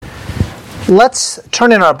Let's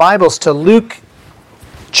turn in our Bibles to Luke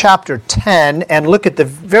chapter 10 and look at the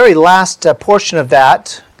very last portion of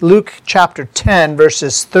that. Luke chapter 10,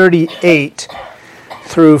 verses 38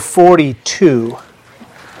 through 42.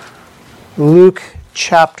 Luke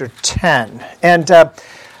chapter 10. And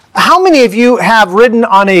how many of you have ridden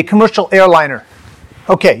on a commercial airliner?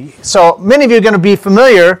 Okay, so many of you are going to be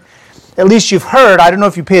familiar. At least you've heard. I don't know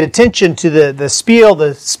if you paid attention to the spiel,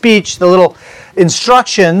 the speech, the little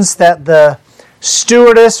instructions that the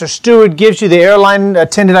stewardess or steward gives you, the airline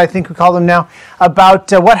attendant, I think we call them now,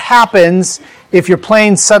 about what happens if your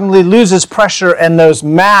plane suddenly loses pressure and those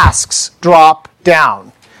masks drop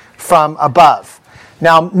down from above.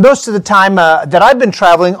 Now, most of the time that I've been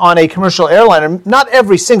traveling on a commercial airliner, not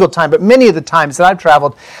every single time, but many of the times that I've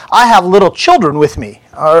traveled, I have little children with me,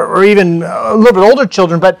 or even a little bit older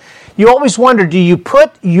children, but you always wonder, do you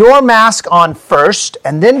put your mask on first,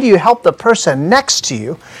 and then do you help the person next to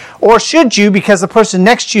you? Or should you, because the person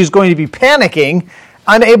next to you is going to be panicking,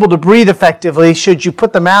 unable to breathe effectively, should you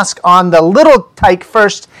put the mask on the little tyke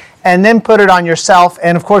first, and then put it on yourself?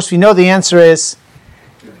 And of course, we know the answer is,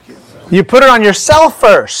 you put it on yourself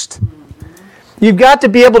first. You've got to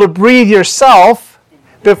be able to breathe yourself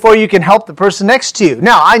before you can help the person next to you.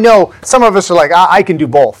 Now, I know some of us are like, I can do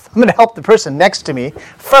both. I'm going to help the person next to me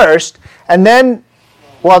first, and then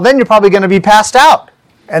you're probably going to be passed out.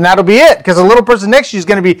 And that'll be it, because the little person next to you is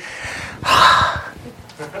going to be,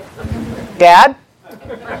 Dad?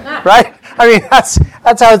 Right? I mean, that's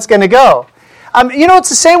how it's going to go. It's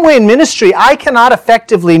the same way in ministry. I cannot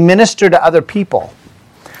effectively minister to other people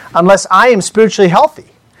unless I am spiritually healthy.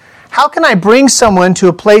 How can I bring someone to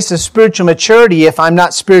a place of spiritual maturity if I'm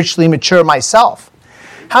not spiritually mature myself?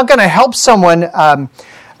 How can I help someone?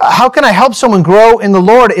 How can I help someone grow in the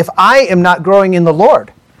Lord if I am not growing in the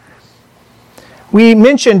Lord? We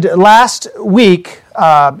mentioned last week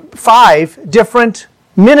 5 different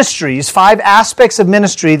ministries, 5 aspects of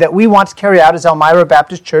ministry that we want to carry out as Elmira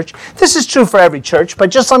Baptist Church. This is true for every church, but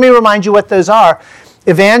just let me remind you what those are.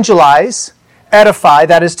 Evangelize, edify,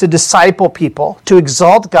 that is to disciple people, to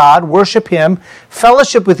exalt God, worship Him,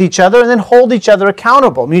 fellowship with each other, and then hold each other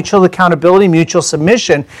accountable. Mutual accountability, mutual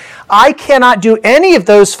submission. I cannot do any of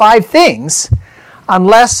those 5 things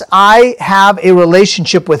unless I have a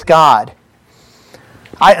relationship with God.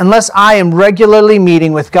 Unless I am regularly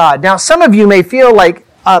meeting with God. Now, some of you may feel like,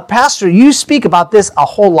 Pastor, you speak about this a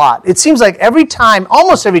whole lot. It seems like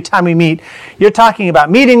almost every time we meet, you're talking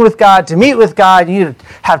about meeting with God, to meet with God, you need to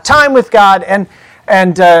have time with God, and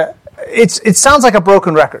it sounds like a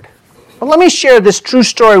broken record. But let me share this true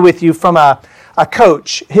story with you from a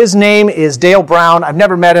coach. His name is Dale Brown. I've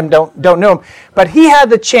never met him, don't know him, but he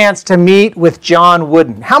had the chance to meet with John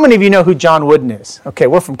Wooden. How many of you know who John Wooden is? Okay,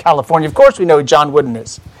 we're from California. Of course we know who John Wooden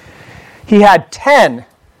is. He had 10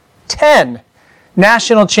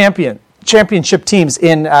 national championship teams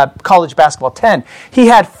in college basketball, 10. He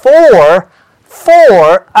had 4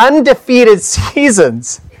 undefeated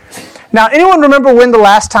seasons. Now, anyone remember when the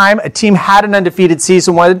last time a team had an undefeated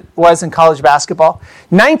season was in college basketball?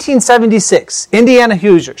 1976, Indiana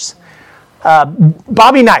Hoosiers.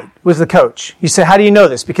 Bobby Knight was the coach. You say, how do you know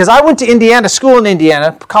this? Because I went to Indiana, school in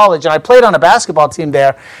Indiana, college, and I played on a basketball team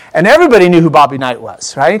there, and everybody knew who Bobby Knight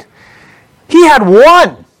was, right? He had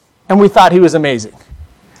 1. And we thought he was amazing.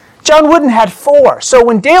 John Wooden had 4. So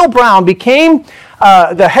when Dale Brown became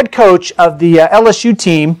the head coach of the LSU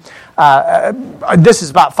team, this is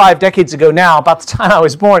about 5 decades ago now, about the time I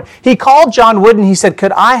was born, he called John Wooden. He said,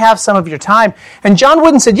 could I have some of your time? And John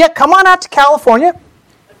Wooden said, yeah, come on out to California.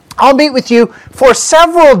 I'll meet with you for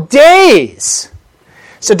several days.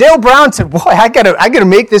 So Dale Brown said, boy, I gotta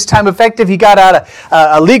make this time effective. He got out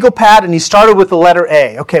a legal pad and he started with the letter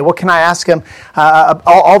A. Okay, what can I ask him?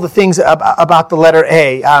 All the things about the letter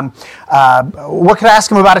A. What can I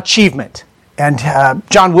ask him about achievement? And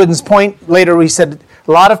John Wooden's point later, he said,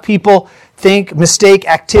 a lot of people mistake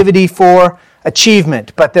activity for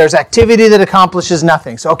achievement, but there's activity that accomplishes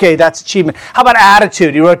nothing. So, okay, that's achievement. How about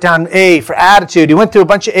attitude? He wrote down A for attitude. He went through a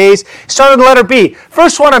bunch of A's. Started with the letter B.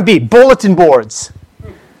 First one on B, bulletin boards.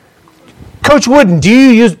 Coach Wooden, do you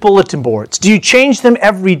use bulletin boards? Do you change them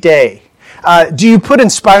every day? Do you put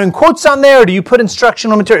inspiring quotes on there, or do you put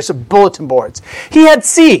instructional material? So bulletin boards. He had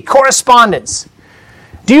C, correspondence.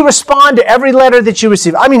 Do you respond to every letter that you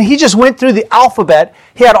receive? I mean, he just went through the alphabet.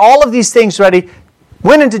 He had all of these things ready.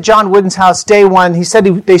 Went into John Wooden's house day 1. He said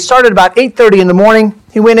they started about 8:30 in the morning.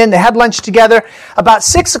 He went in, they had lunch together. About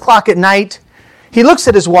 6 o'clock at night, he looks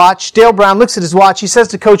at his watch. Dale Brown looks at his watch. He says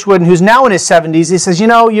to Coach Wooden, who's now in his 70s, he says,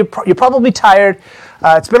 you're probably tired.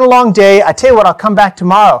 It's been a long day. I tell you what, I'll come back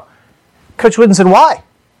tomorrow. Coach Wooden said, why?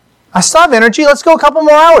 I still have energy. Let's go a couple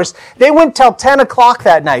more hours. They went till 10 o'clock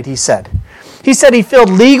that night, he said. He said he filled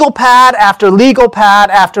legal pad after legal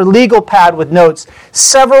pad after legal pad with notes.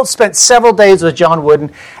 Spent several days with John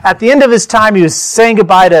Wooden. At the end of his time, he was saying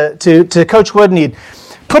goodbye to Coach Wooden. He'd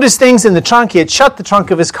put his things in the trunk. He had shut the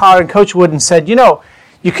trunk of his car, and Coach Wooden said, you know,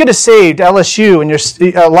 you could have saved LSU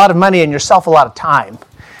and a lot of money and yourself a lot of time,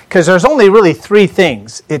 because there's only really 3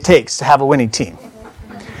 things it takes to have a winning team.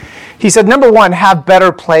 He said, number 1, have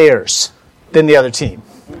better players than the other team.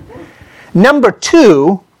 Number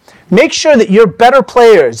 2, make sure that your better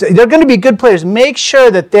players, they're going to be good players, make sure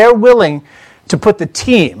that they're willing to put the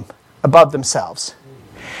team above themselves.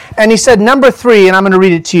 And he said, number 3, and I'm going to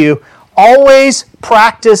read it to you, always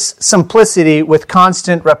practice simplicity with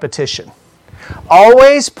constant repetition.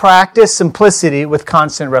 Always practice simplicity with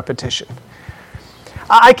constant repetition.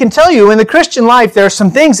 I can tell you, in the Christian life, there are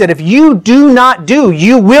some things that if you do not do,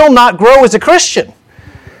 you will not grow as a Christian.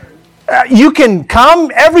 You can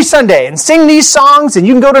come every Sunday and sing these songs, and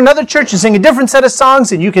you can go to another church and sing a different set of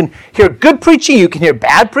songs, and you can hear good preaching, you can hear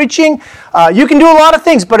bad preaching, you can do a lot of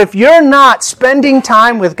things, but if you're not spending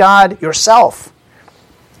time with God yourself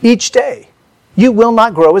each day, you will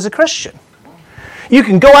not grow as a Christian. You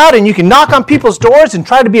can go out and you can knock on people's doors and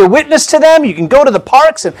try to be a witness to them. You can go to the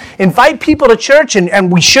parks and invite people to church, and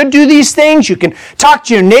we should do these things. You can talk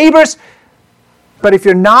to your neighbors. But if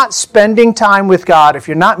you're not spending time with God, if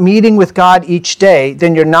you're not meeting with God each day,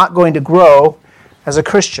 then you're not going to grow as a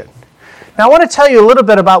Christian. Now, I want to tell you a little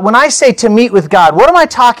bit about when I say to meet with God, what am I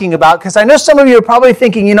talking about? Because I know some of you are probably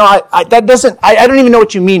thinking, you know, I don't even know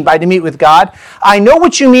what you mean by to meet with God. I know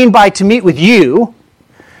what you mean by to meet with you.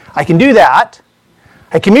 I can do that.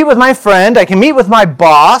 I can meet with my friend. I can meet with my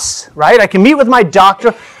boss, right? I can meet with my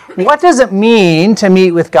doctor. What does it mean to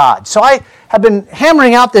meet with God? So I have been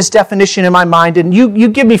hammering out this definition in my mind, and you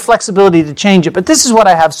give me flexibility to change it, but this is what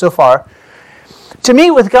I have so far. To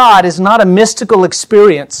meet with God is not a mystical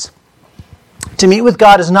experience. To meet with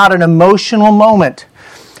God is not an emotional moment.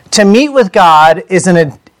 To meet with God is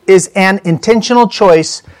an intentional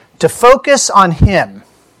choice to focus on Him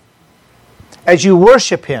as you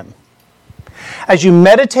worship Him, as you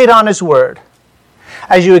meditate on His Word,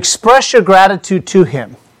 as you express your gratitude to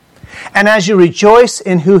Him, and as you rejoice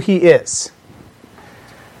in who He is.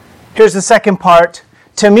 Here's the second part.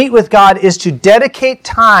 To meet with God is to dedicate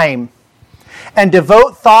time and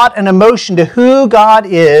devote thought and emotion to who God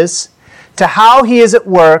is, to how He is at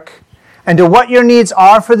work, and to what your needs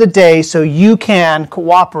are for the day so you can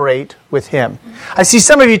cooperate with Him. I see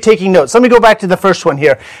some of you taking notes. Let me go back to the first one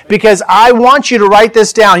here, because I want you to write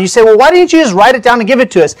this down. You say, well, why didn't you just write it down and give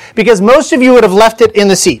it to us? Because most of you would have left it in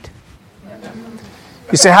the seat.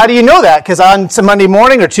 You say, how do you know that? Because on some Monday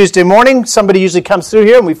morning or Tuesday morning, somebody usually comes through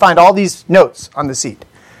here and we find all these notes on the seat.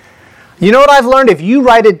 You know what I've learned? If you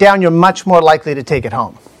write it down, you're much more likely to take it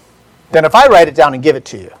home than if I write it down and give it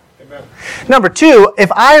to you. Amen. Number 2,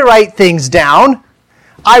 if I write things down,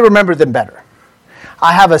 I remember them better.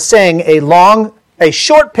 I have a saying, a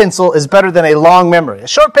short pencil is better than a long memory. A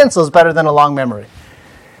short pencil is better than a long memory.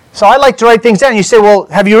 So I like to write things down. You say, well,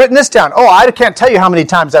 have you written this down? Oh, I can't tell you how many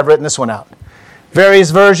times I've written this one out.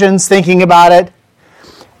 Various versions, thinking about it.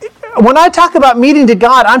 When I talk about meeting to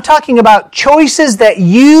God, I'm talking about choices that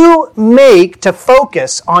you make to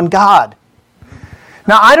focus on God.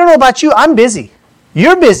 Now, I don't know about you, I'm busy.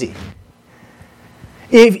 You're busy.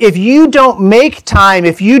 If you don't make time,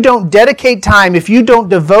 if you don't dedicate time, if you don't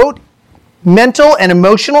devote mental and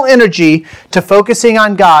emotional energy to focusing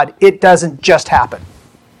on God, it doesn't just happen.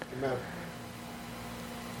 Amen.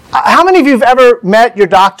 How many of you have ever met your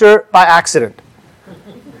doctor by accident?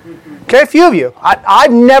 Okay, a few of you.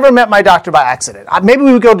 I've never met my doctor by accident. Maybe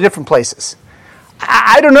we would go to different places.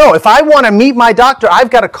 I don't know. If I want to meet my doctor, I've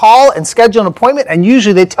got to call and schedule an appointment, and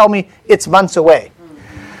usually they tell me it's months away.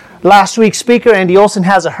 Last week's speaker, Andy Olson,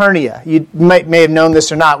 has a hernia. You may have known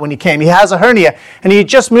this or not when he came. He has a hernia, and he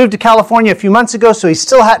just moved to California a few months ago, so he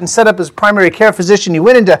still hadn't set up his primary care physician. He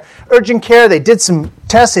went into urgent care. They did some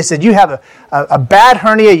tests. They said, you have a bad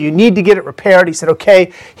hernia. You need to get it repaired. He said,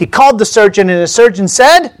 okay. He called the surgeon, and the surgeon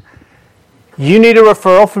said, you need a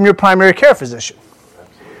referral from your primary care physician.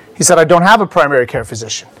 He said, I don't have a primary care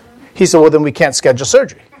physician. He said, well, then we can't schedule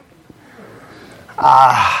surgery.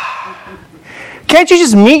 Can't you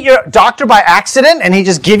just meet your doctor by accident and he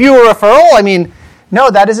just give you a referral? I mean,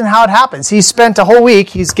 no, that isn't how it happens. He spent a whole week,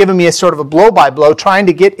 he's given me a sort of a blow-by-blow trying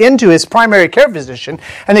to get into his primary care physician,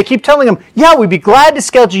 and they keep telling him, yeah, we'd be glad to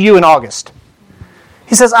schedule you in August.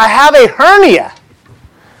 He says, I have a hernia,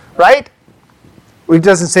 right? He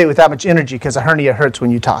doesn't say it with that much energy because a hernia hurts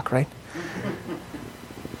when you talk, right?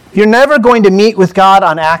 You're never going to meet with God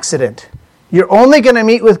on accident. You're only going to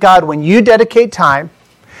meet with God when you dedicate time,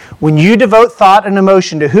 when you devote thought and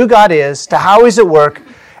emotion to who God is, to how He's at work,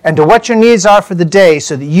 and to what your needs are for the day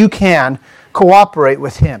so that you can cooperate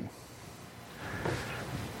with Him.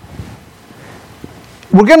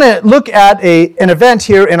 We're going to look at an event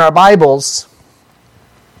here in our Bibles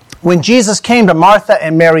when Jesus came to Martha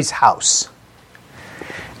and Mary's house.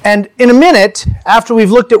 And in a minute, after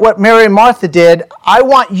we've looked at what Mary and Martha did, I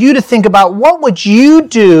want you to think about what would you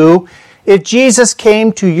do if Jesus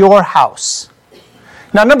came to your house.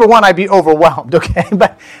 Now, number one, I'd be overwhelmed, okay?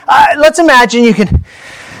 But let's imagine you can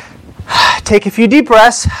take a few deep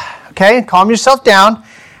breaths, okay? Calm yourself down.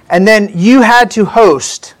 And then you had to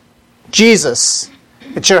host Jesus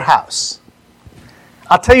at your house.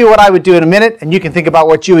 I'll tell you what I would do in a minute, and you can think about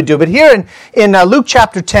what you would do. But here in Luke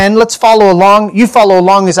chapter 10, let's follow along. You follow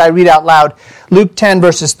along as I read out loud. Luke 10,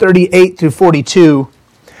 verses 38 through 42.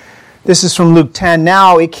 This is from Luke 10.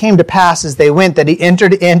 Now it came to pass as they went that he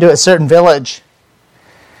entered into a certain village.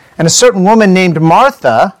 And a certain woman named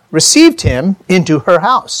Martha received him into her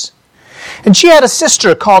house. And she had a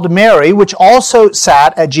sister called Mary, which also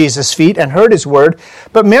sat at Jesus' feet and heard his word.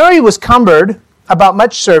 But Mary was cumbered about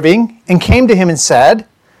much serving, and came to him and said,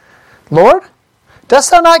 Lord,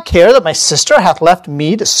 dost thou not care that my sister hath left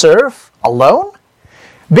me to serve alone?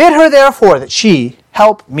 Bid her therefore that she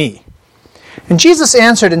help me. And Jesus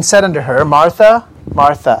answered and said unto her, Martha,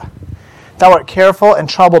 Martha, thou art careful and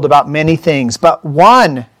troubled about many things, but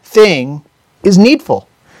one thing is needful.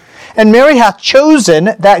 And Mary hath chosen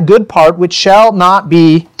that good part which shall not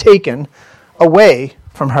be taken away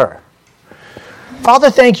from her.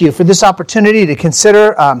 Father, thank you for this opportunity to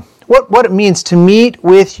consider what it means to meet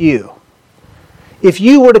with you. If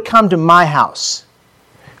you were to come to my house,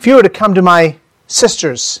 if you were to come to my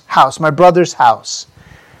sister's house, my brother's house,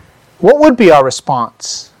 what would be our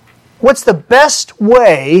response? What's the best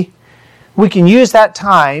way we can use that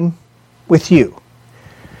time with you?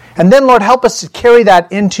 And then, Lord, help us to carry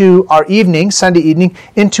that into our evening, Sunday evening,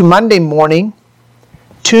 into Monday morning,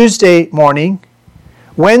 Tuesday morning,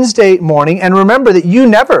 Wednesday morning, and remember that you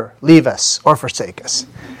never leave us or forsake us.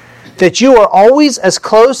 That you are always as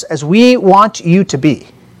close as we want you to be.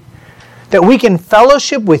 That we can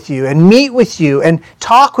fellowship with you and meet with you and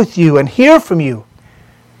talk with you and hear from you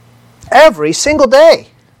every single day.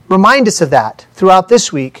 Remind us of that throughout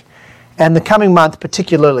this week and the coming month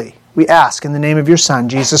particularly. We ask in the name of your Son,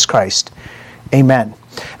 Jesus Christ. Amen.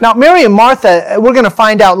 Now, Mary and Martha, we're going to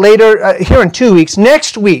find out later, here in 2 weeks.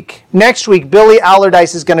 Next week, Billy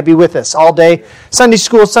Allardyce is going to be with us all day. Sunday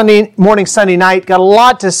school, Sunday morning, Sunday night. Got a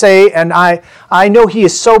lot to say, and I know he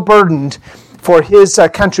is so burdened for his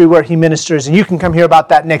country where he ministers, and you can come hear about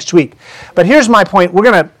that next week. But here's my point.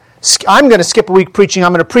 I'm going to skip a week preaching.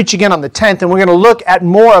 I'm going to preach again on the 10th, and we're going to look at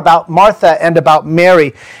more about Martha and about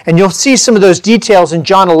Mary. And you'll see some of those details in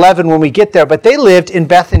John 11 when we get there. But they lived in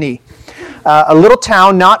Bethany, a little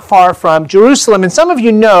town not far from Jerusalem. And some of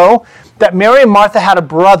you know that Mary and Martha had a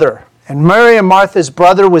brother. And Mary and Martha's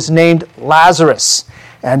brother was named Lazarus.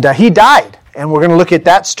 And he died. And we're going to look at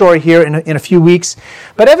that story here in a few weeks.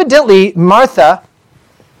 But evidently, Martha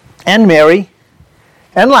and Mary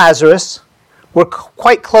and Lazarus were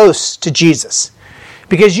quite close to Jesus.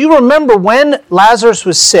 Because you remember when Lazarus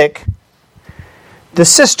was sick, the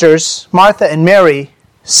sisters, Martha and Mary,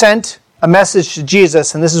 sent a message to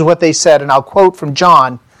Jesus, and this is what they said, and I'll quote from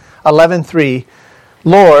John 11:3,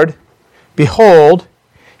 Lord, behold,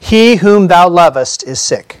 he whom thou lovest is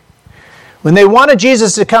sick. When they wanted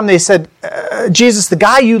Jesus to come, they said, Jesus, the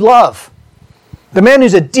guy you love, the man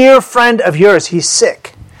who's a dear friend of yours, he's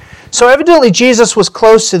sick. So evidently Jesus was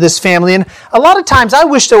close to this family, and a lot of times I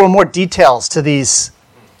wish there were more details to these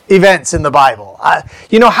events in the Bible.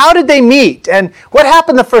 How did they meet? And what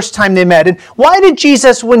happened the first time they met? And why did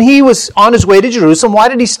Jesus, when he was on his way to Jerusalem, why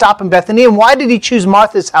did he stop in Bethany? And why did he choose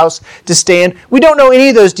Martha's house to stay in? We don't know any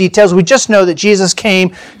of those details. We just know that Jesus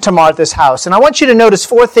came to Martha's house. And I want you to notice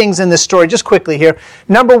 4 things in this story, just quickly here.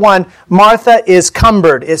 Number 1, Martha is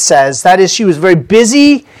cumbered, it says. That is, she was very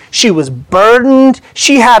busy. She was burdened.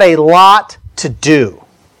 She had a lot to do.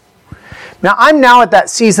 Now, I'm now at that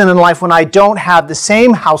season in life when I don't have the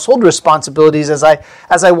same household responsibilities as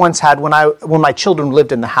I once had when my children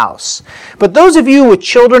lived in the house. But those of you with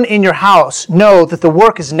children in your house know that the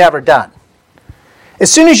work is never done.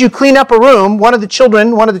 As soon as you clean up a room, one of the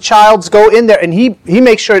childs go in there and he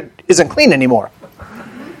makes sure it isn't clean anymore.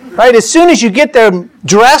 Right? As soon as you get them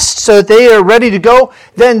dressed so that they are ready to go,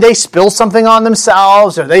 then they spill something on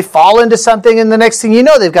themselves or they fall into something, and the next thing you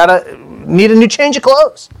know, they've got to need a new change of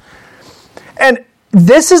clothes. And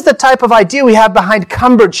this is the type of idea we have behind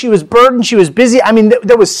cumbered. She was burdened. She was busy. I mean,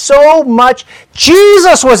 there was so much.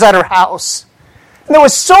 Jesus was at her house. And there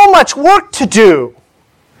was so much work to do.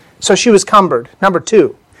 So she was cumbered. Number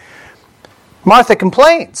 2, Martha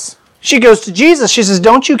complains. She goes to Jesus. She says,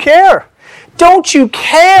 don't you care? Don't you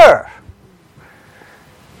care?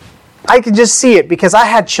 I can just see it because I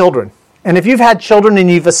had children. And if you've had children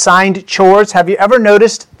and you've assigned chores, have you ever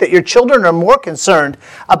noticed that your children are more concerned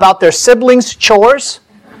about their siblings' chores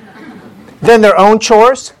than their own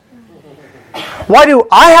chores? Why do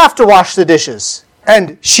I have to wash the dishes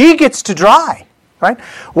and she gets to dry? Right?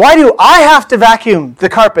 Why do I have to vacuum the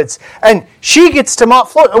carpets and she gets to mop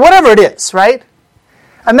floors? Whatever it is, right?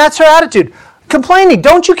 And that's her attitude. Complaining.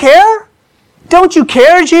 Don't you care? Don't you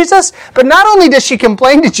care, Jesus? But not only does she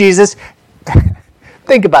complain to Jesus,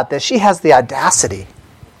 think about this. She has the audacity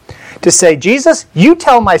to say, Jesus, you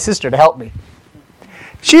tell my sister to help me.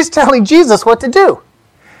 She's telling Jesus what to do.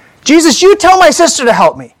 Jesus, you tell my sister to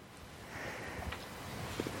help me.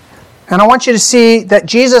 And I want you to see that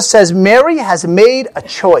Jesus says Mary has made a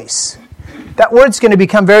choice. That word's going to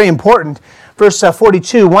become very important. Verse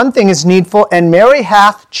 42, one thing is needful, and Mary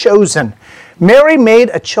hath chosen. Mary made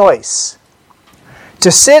a choice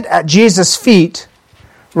to sit at Jesus' feet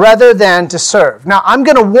rather than to serve. Now, I'm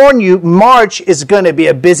going to warn you, March is going to be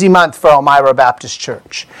a busy month for Elmira Baptist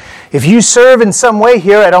Church. If you serve in some way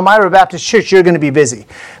here at Elmira Baptist Church, you're going to be busy.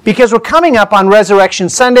 Because we're coming up on Resurrection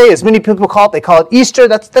Sunday, as many people call it. They call it Easter.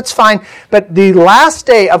 That's fine. But the last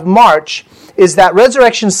day of March is that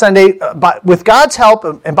Resurrection Sunday. With God's help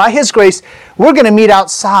and by His grace, we're going to meet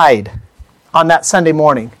outside on that Sunday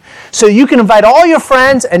morning. So you can invite all your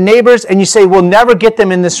friends and neighbors, and you say, we'll never get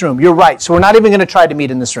them in this room. You're right. So we're not even going to try to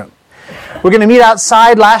meet in this room. We're going to meet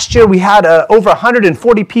outside. Last year we had over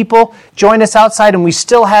 140 people join us outside, and we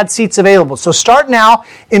still had seats available. So start now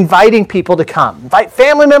inviting people to come. Invite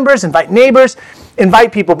family members, invite neighbors,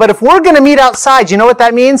 invite people. But if we're going to meet outside, you know what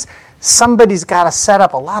that means? Somebody's got to set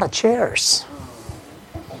up a lot of chairs.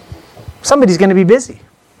 Somebody's going to be busy.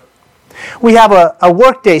 We have a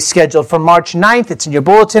work day scheduled for March 9th. It's in your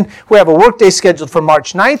bulletin. We have a work day scheduled for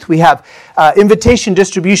March 9th. We have invitation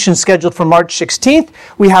distribution scheduled for March 16th.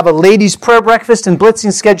 We have a ladies' prayer breakfast and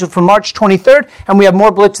blitzing scheduled for March 23rd. And we have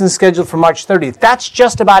more blitzing scheduled for March 30th. That's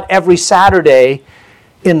just about every Saturday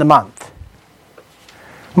in the month.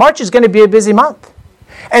 March is going to be a busy month.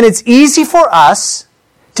 And it's easy for us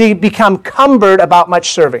to become cumbered about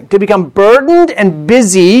much serving, to become burdened and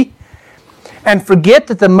busy and forget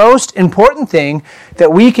that the most important thing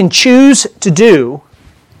that we can choose to do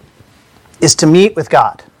is to meet with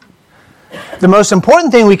God. The most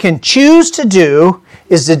important thing we can choose to do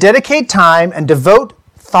is to dedicate time and devote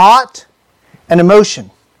thought and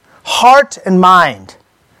emotion, heart and mind,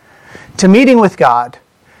 to meeting with God,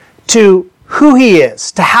 to who He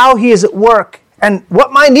is, to how He is at work, and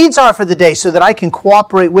what my needs are for the day so that I can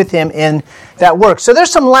cooperate with Him in that work. So there's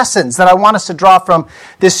some lessons that I want us to draw from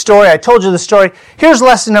this story. I told you the story. Here's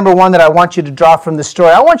lesson number 1 that I want you to draw from this story.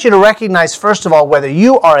 I want you to recognize, first of all, whether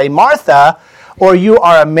you are a Martha or you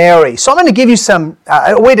are a Mary. So I'm going to give you some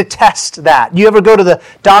a way to test that. You ever go to the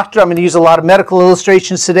doctor? I'm going to use a lot of medical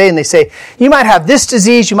illustrations today, and they say, you might have this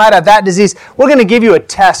disease, you might have that disease. We're going to give you a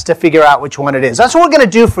test to figure out which one it is. That's what we're going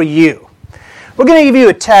to do for you. We're going to give you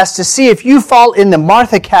a test to see if you fall in the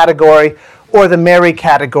Martha category or the Mary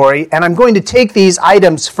category. And I'm going to take these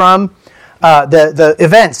items from the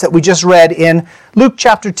events that we just read in Luke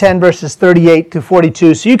chapter 10, verses 38 to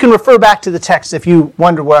 42. So you can refer back to the text if you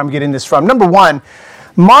wonder where I'm getting this from. Number 1,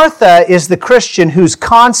 Martha is the Christian who's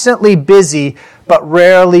constantly busy but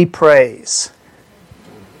rarely prays.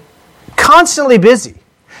 Constantly busy.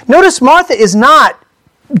 Notice Martha is not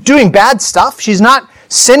doing bad stuff. She's not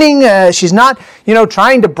sinning. She's not,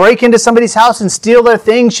 trying to break into somebody's house and steal their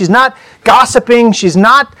things. She's not gossiping. She's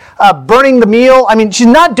not burning the meal. I mean, she's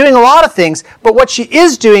not doing a lot of things. But what she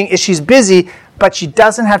is doing is she's busy, but she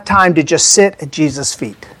doesn't have time to just sit at Jesus'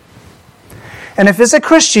 feet. And if as a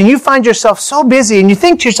Christian you find yourself so busy and you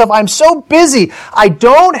think to yourself, I'm so busy, I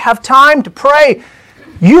don't have time to pray,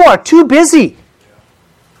 you are too busy.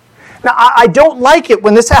 Now, I don't like it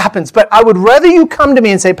when this happens, but I would rather you come to me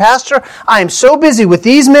and say, Pastor, I am so busy with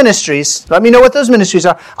these ministries. Let me know what those ministries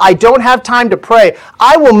are. I don't have time to pray.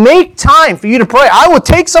 I will make time for you to pray. I will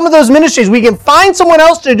take some of those ministries. We can find someone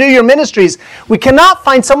else to do your ministries. We cannot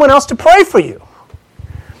find someone else to pray for you.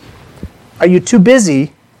 Are you too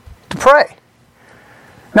busy to pray?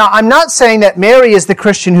 Now, I'm not saying that Mary is the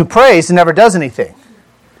Christian who prays and never does anything.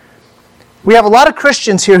 We have a lot of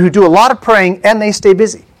Christians here who do a lot of praying and they stay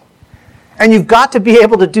busy. And you've got to be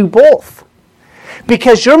able to do both.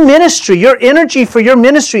 Because your ministry, your energy for your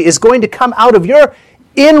ministry is going to come out of your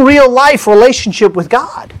in real life relationship with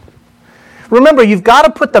God. Remember, you've got to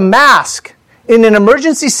put the mask in an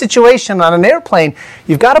emergency situation on an airplane.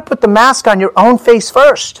 You've got to put the mask on your own face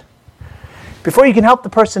first before you can help the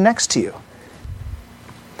person next to you.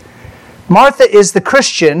 Martha is the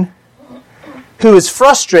Christian who is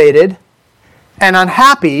frustrated and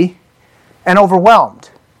unhappy and overwhelmed.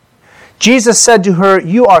 Jesus said to her,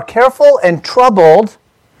 "You are careful and troubled.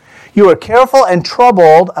 You are careful and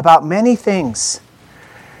troubled about many things."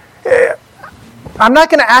 I'm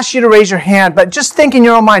not going to ask you to raise your hand, but just think in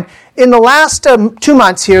your own mind. In the last 2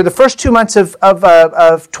 months here, the first 2 months of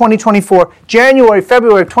 2024, January,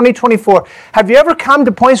 February of 2024, have you ever come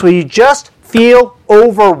to points where you just feel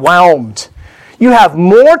overwhelmed? You have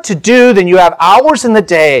more to do than you have hours in the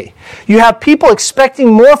day. You have people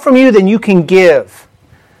expecting more from you than you can give.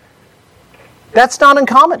 That's not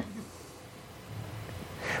uncommon.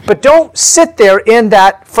 But don't sit there in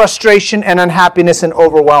that frustration and unhappiness and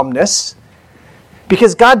overwhelmedness,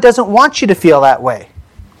 because God doesn't want you to feel that way.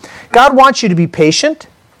 God wants you to be patient.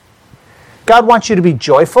 God wants you to be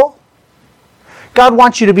joyful. God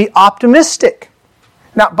wants you to be optimistic.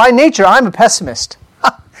 Now, by nature, I'm a pessimist.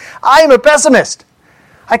 I am a pessimist.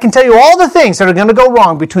 I can tell you all the things that are going to go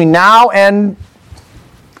wrong between now and...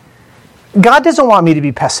 God doesn't want me to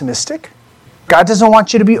be pessimistic. God doesn't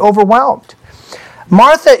want you to be overwhelmed.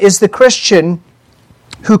 Martha is the Christian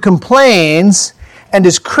who complains and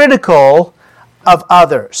is critical of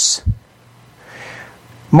others.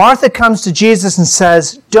 Martha comes to Jesus and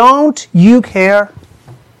says, "Don't you care?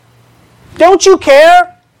 Don't you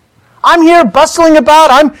care? I'm here bustling about.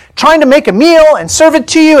 I'm trying to make a meal and serve it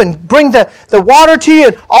to you and bring the water to you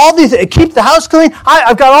and all these, keep the house clean.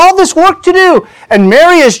 I've got all this work to do." And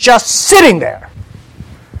Mary is just sitting there.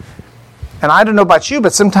 And I don't know about you,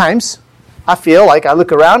 but sometimes I feel like I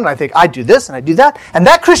look around and I think, I do this and I do that. And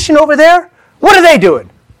that Christian over there, what are they doing?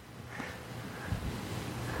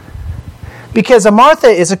 Because a Martha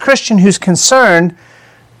is a Christian who's concerned.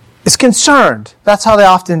 That's how they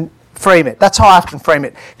often frame it. That's how I often frame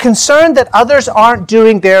it. Concerned that others aren't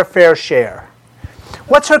doing their fair share.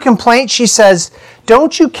 What's her complaint? She says,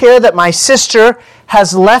 "Don't you care that my sister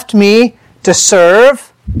has left me to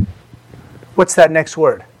serve?" What's that next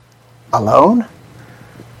word? Alone?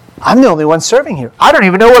 I'm the only one serving here. I don't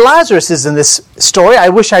even know where Lazarus is in this story. I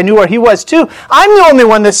wish I knew where he was too. I'm the only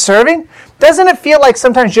one that's serving. Doesn't it feel like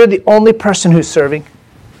sometimes you're the only person who's serving?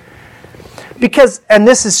 Because, and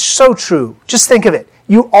this is so true, just think of it.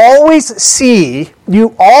 You always see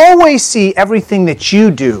everything that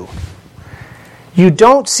you do. You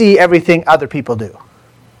don't see everything other people do.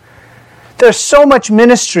 There's so much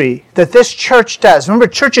ministry that this church does. Remember,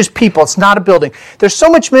 church is people. It's not a building. There's so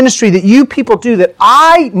much ministry that you people do that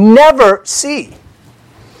I never see.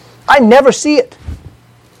 I never see it.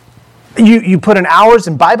 You put in hours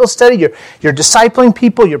in Bible study. You're discipling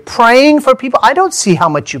people. You're praying for people. I don't see how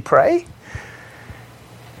much you pray.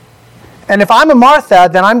 And if I'm a Martha,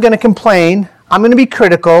 then I'm going to complain. I'm going to be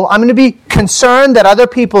critical. I'm going to be concerned that other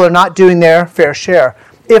people are not doing their fair share.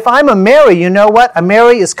 If I'm a Mary, you know what? A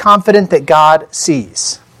Mary is confident that God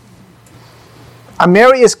sees. A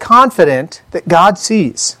Mary is confident that God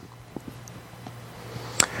sees.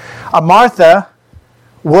 A Martha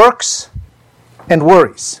works and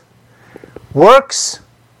worries. Works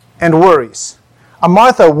and worries. A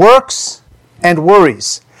Martha works and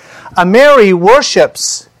worries. A Mary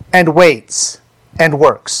worships and waits and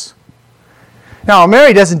works. Now, a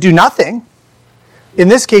Mary doesn't do nothing. In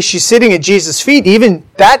this case, she's sitting at Jesus' feet. Even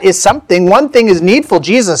that is something. One thing is needful,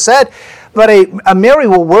 Jesus said. But a Mary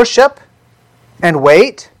will worship and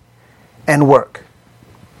wait and work.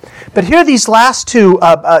 But here are these last two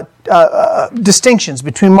distinctions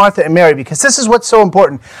between Martha and Mary, because this is what's so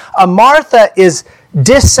important. A Martha is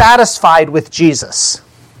dissatisfied with Jesus.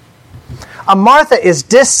 A Martha is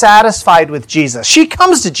dissatisfied with Jesus. She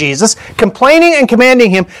comes to Jesus complaining and commanding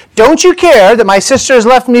him, "Don't you care that my sister has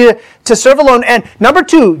left me to serve alone? And number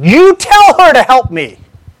two, you tell her to help me."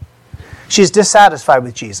 She's dissatisfied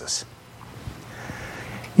with Jesus.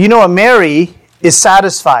 You know, a Mary is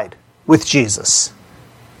satisfied with Jesus.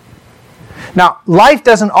 Now, life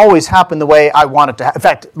doesn't always happen the way I want it to happen. In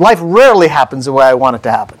fact, life rarely happens the way I want it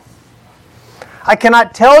to happen. I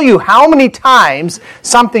cannot tell you how many times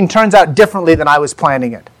something turns out differently than I was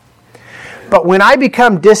planning it. But when I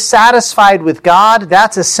become dissatisfied with God,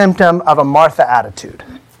 that's a symptom of a Martha attitude.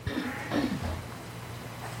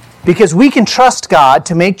 Because we can trust God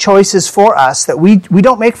to make choices for us that we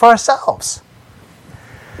don't make for ourselves.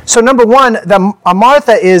 So number one, a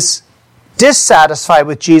Martha is dissatisfied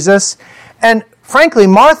with Jesus. And frankly,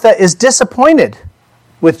 Martha is disappointed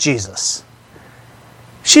with Jesus.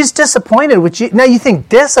 She's disappointed with Jesus. Now you think,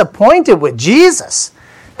 disappointed with Jesus?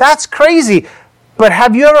 That's crazy. But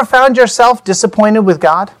have you ever found yourself disappointed with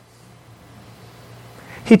God?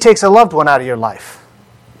 He takes a loved one out of your life.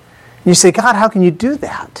 You say, God, how can you do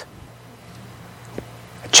that?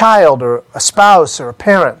 A child or a spouse or a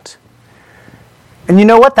parent. And you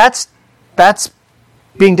know what? That's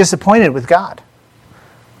being disappointed with God.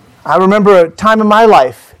 I remember a time in my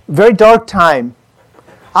life, a very dark time.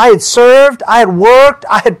 I had served, I had worked,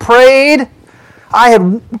 I had prayed, I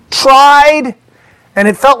had tried, and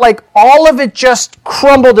it felt like all of it just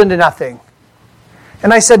crumbled into nothing.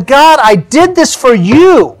 And I said, God, I did this for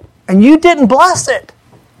you, and you didn't bless it.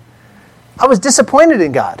 I was disappointed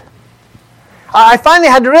in God. I finally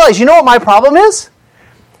had to realize, you know what my problem is?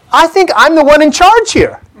 I think I'm the one in charge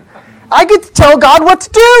here. I get to tell God what to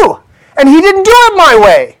do, and He didn't do it my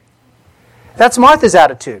way. That's Martha's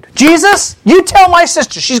attitude. Jesus, you tell my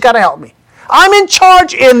sister she's got to help me. I'm in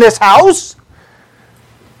charge in this house.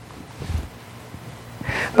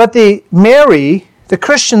 But the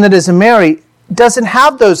Christian that is a Mary, doesn't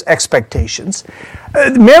have those expectations.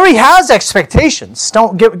 Mary has expectations,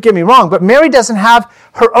 don't get me wrong, but Mary doesn't have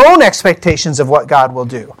her own expectations of what God will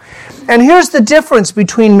do. And here's the difference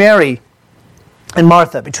between Mary and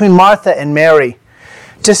Martha, between Martha and Mary.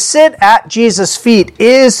 To sit at Jesus' feet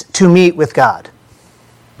is to meet with God.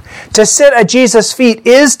 To sit at Jesus' feet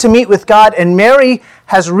is to meet with God, and Mary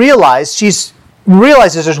has realizes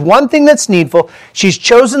there's one thing that's needful. She's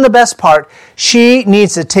chosen the best part. She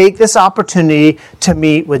needs to take this opportunity to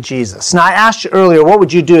meet with Jesus. Now, I asked you earlier, what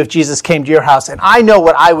would you do if Jesus came to your house? And I know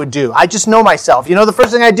what I would do. I just know myself. You know the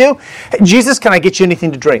first thing I do? Hey, Jesus, can I get you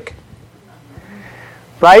anything to drink?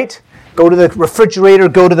 Right? Go to the refrigerator,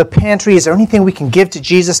 go to the pantry. Is there anything we can give to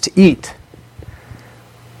Jesus to eat?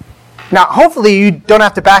 Now, hopefully you don't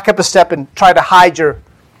have to back up a step and try to hide your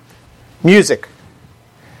music.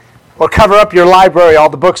 Or cover up your library, all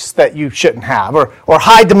the books that you shouldn't have. Or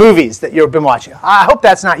hide the movies that you've been watching. I hope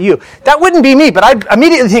that's not you. That wouldn't be me, but I'd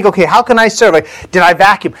immediately think, okay, how can I serve? Like, did I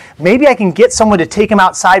vacuum? Maybe I can get someone to take him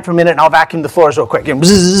outside for a minute and I'll vacuum the floors real quick.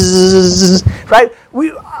 Right?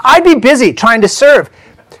 I'd be busy trying to serve.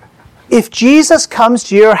 If Jesus comes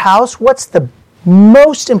to your house, what's the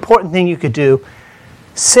most important thing you could do?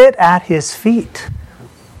 Sit at His feet.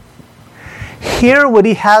 Hear what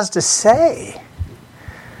He has to say.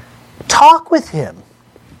 Talk with Him.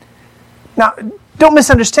 Now, don't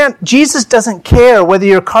misunderstand. Jesus doesn't care whether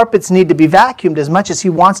your carpets need to be vacuumed as much as He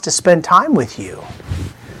wants to spend time with you.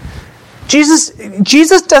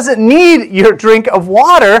 Jesus doesn't need your drink of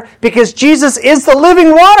water because Jesus is the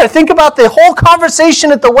living water. Think about the whole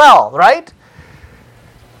conversation at the well, right?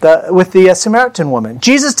 With the Samaritan woman.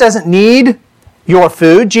 Jesus doesn't need your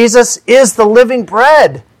food. Jesus is the living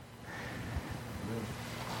bread.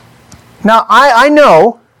 Now, I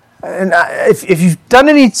know, and if you've done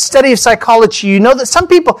any study of psychology, you know that some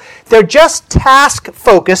people, they're just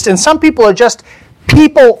task-focused, and some people are just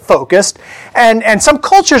people-focused, and some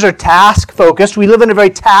cultures are task-focused. We live in a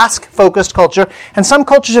very task-focused culture, and some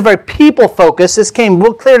cultures are very people-focused. This came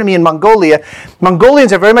real clear to me in Mongolia.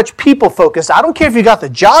 Mongolians are very much people-focused. I don't care if you got the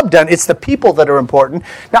job done, it's the people that are important.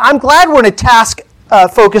 Now, I'm glad we're in a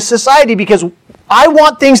task-focused society because I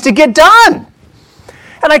want things to get done.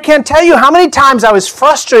 And I can't tell you how many times I was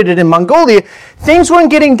frustrated in Mongolia. Things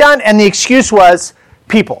weren't getting done, and the excuse was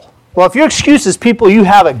people. Well, if your excuse is people, you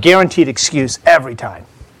have a guaranteed excuse every time.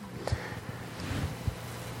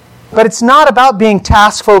 But it's not about being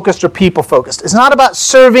task-focused or people-focused. It's not about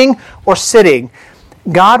serving or sitting.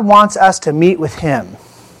 God wants us to meet with Him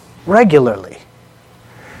regularly.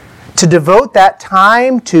 To devote that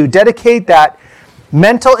time, to dedicate that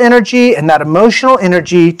mental energy and that emotional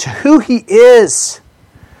energy to who He is,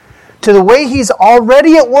 to the way He's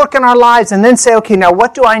already at work in our lives, and then say, okay, now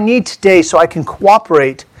what do I need today so I can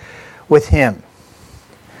cooperate with Him?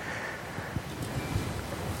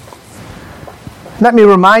 Let me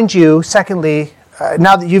remind you, secondly,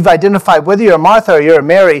 now that you've identified whether you're a Martha or you're a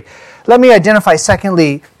Mary, let me identify,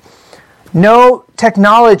 secondly, no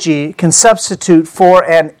technology can substitute for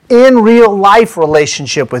an in real life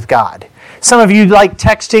relationship with God. Some of you like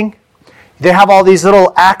texting. They have all these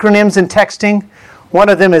little acronyms in texting. One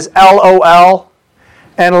of them is LOL.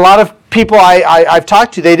 And a lot of people I've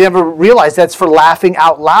talked to, they never realized that's for laughing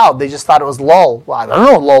out loud. They just thought it was LOL. Well, I don't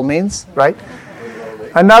know what LOL means, right?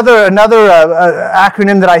 Another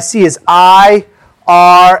acronym that I see is IRL,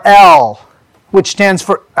 which stands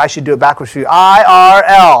for, I should do it backwards for you,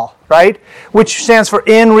 IRL, right? Which stands for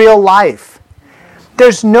in real life.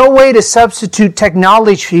 There's no way to substitute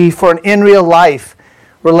technology for an in real life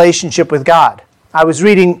relationship with God. I was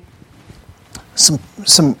reading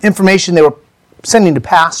some information they were sending to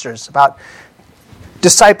pastors about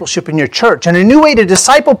discipleship in your church, and a new way to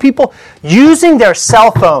disciple people using their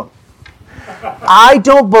cell phone. I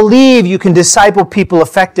don't believe you can disciple people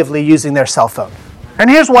effectively using their cell phone. And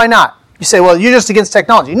here's why not. You say, well, you're just against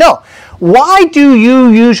technology. No. Why do you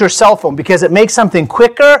use your cell phone? Because it makes something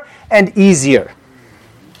quicker and easier.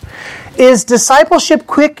 Is discipleship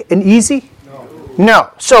quick and easy?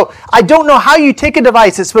 No. So I don't know how you take a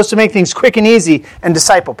device that's supposed to make things quick and easy and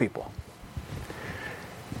disciple people.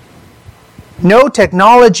 No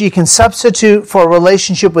technology can substitute for a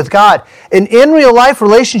relationship with God. An in real life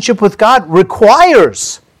relationship with God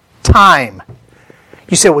requires time.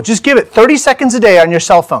 You say, well, just give it 30 seconds a day on your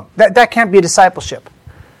cell phone. That can't be a discipleship.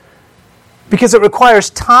 Because it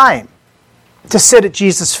requires time to sit at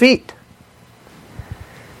Jesus' feet.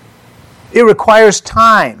 It requires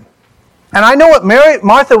time. And I know what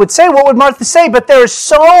Martha would say. What would Martha say? But there is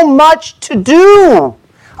so much to do.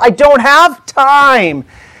 I don't have time.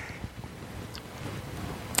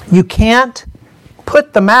 You can't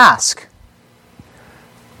put the mask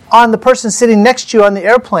on the person sitting next to you on the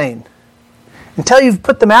airplane until you've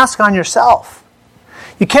put the mask on yourself.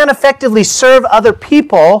 You can't effectively serve other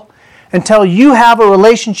people until you have a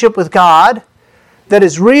relationship with God that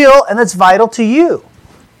is real and that's vital to you.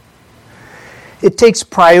 It takes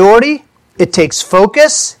priority. It takes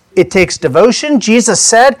focus. It takes devotion. Jesus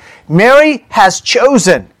said, Mary has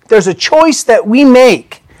chosen. There's a choice that we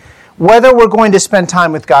make whether we're going to spend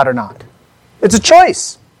time with God or not. It's a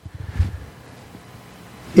choice.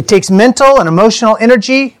 It takes mental and emotional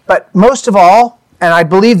energy, but most of all, and I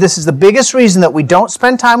believe this is the biggest reason that we don't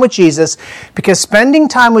spend time with Jesus, because spending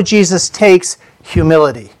time with Jesus takes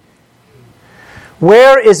humility.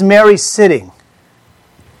 Where is Mary sitting?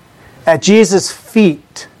 At Jesus'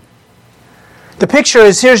 feet. The picture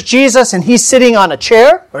is, here's Jesus, and he's sitting on a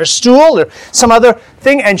chair or a stool or some other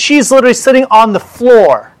thing, and she's literally sitting on the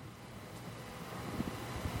floor.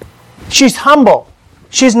 She's humble.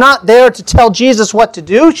 She's not there to tell Jesus what to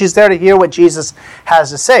do. She's there to hear what Jesus has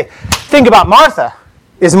to say. Think about Martha.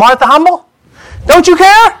 Is Martha humble? Don't you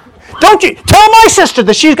care? Don't you? Tell my sister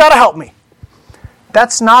that she's got to help me.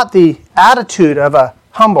 That's not the attitude of a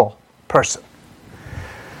humble person.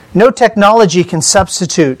 No technology can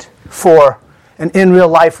substitute for an in real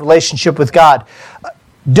life relationship with God.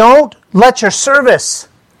 Don't let your service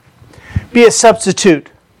be a substitute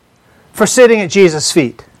for sitting at Jesus'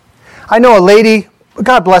 feet. I know a lady,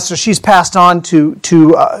 God bless her, she's passed on to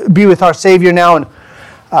be with our Savior now, and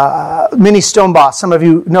Minnie Stoneboss, some of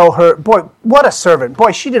you know her. Boy, what a servant.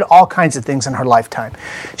 Boy, she did all kinds of things in her lifetime.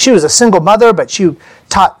 She was a single mother, but she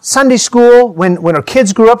taught Sunday school. When her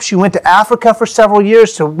kids grew up, she went to Africa for several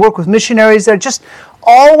years to work with missionaries there. Just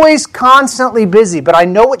always constantly busy. But I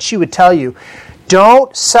know what she would tell you.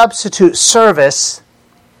 Don't substitute service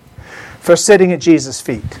for sitting at Jesus'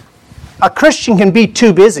 feet. A Christian can be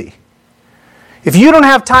too busy. If you don't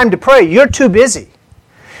have time to pray, you're too busy.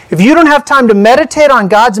 If you don't have time to meditate on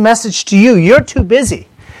God's message to you, you're too busy.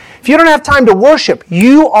 If you don't have time to worship,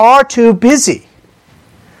 you are too busy.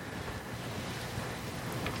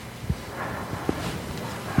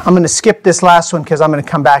 I'm going to skip this last one because I'm going to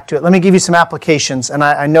come back to it. Let me give you some applications, and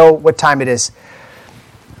I know what time it is.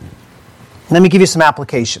 Let me give you some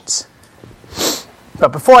applications.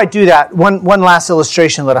 But before I do that, one last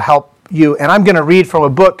illustration that'll help you, and I'm going to read from a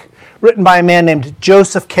book written by a man named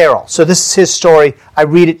Joseph Carroll. So this is his story. I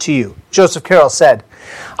read it to you. Joseph Carroll said,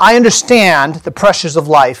 I understand the pressures of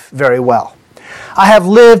life very well. I have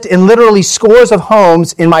lived in literally scores of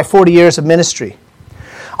homes in my 40 years of ministry.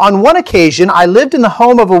 On one occasion, I lived in the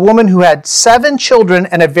home of a woman who had 7 children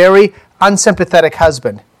and a very unsympathetic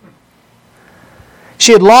husband.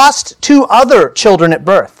 She had lost 2 other children at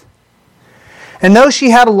birth. And though she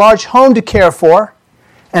had a large home to care for,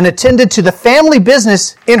 and attended to the family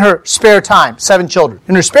business in her spare time, 7 children.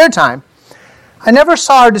 In her spare time, I never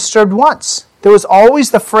saw her disturbed once. There was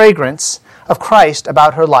always the fragrance of Christ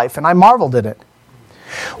about her life, and I marveled at it.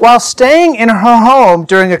 While staying in her home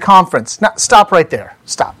during a conference, now stop right there,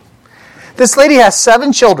 stop. This lady has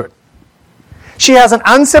 7 children. She has an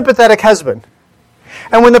unsympathetic husband.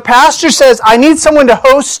 And when the pastor says, I need someone to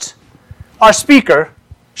host our speaker,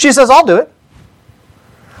 she says, I'll do it.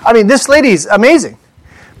 I mean, this lady's amazing.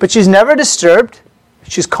 But she's never disturbed.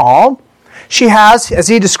 She's calm. She has, as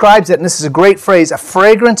he describes it, and this is a great phrase, a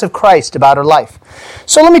fragrance of Christ about her life.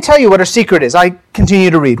 So let me tell you what her secret is. I continue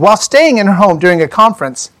to read. While staying in her home during a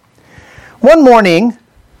conference, one morning,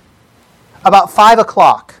 about 5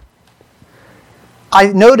 o'clock, I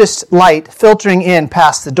noticed light filtering in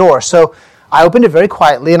past the door. So I opened it very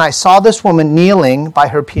quietly, and I saw this woman kneeling by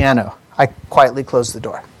her piano. I quietly closed the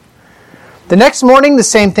door. The next morning, the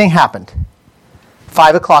same thing happened.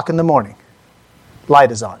 5 o'clock in the morning.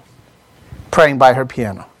 Light is on. Praying by her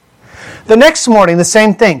piano. The next morning, the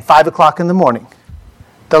same thing. 5 o'clock in the morning.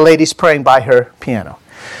 The lady's praying by her piano.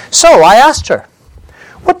 So I asked her,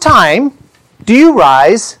 what time do you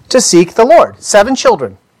rise to seek the Lord? 7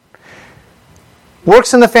 children.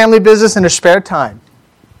 Works in the family business in her spare time.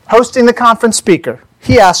 Hosting the conference speaker.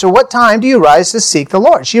 He asked her, what time do you rise to seek the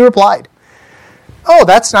Lord? She replied, oh,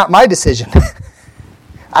 that's not my decision.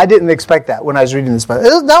 I didn't expect that when I was reading this book.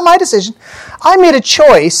 It was not my decision. I made a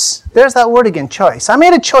choice. There's that word again, choice. I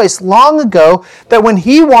made a choice long ago that when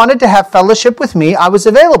he wanted to have fellowship with me, I was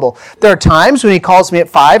available. There are times when he calls me at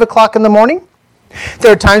 5 o'clock in the morning.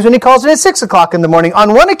 There are times when he calls me at 6 o'clock in the morning.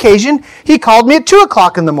 On one occasion, he called me at 2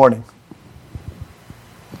 o'clock in the morning.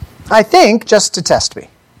 I think just to test me.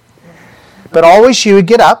 But always she would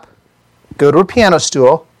get up, go to her piano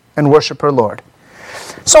stool, and worship her Lord.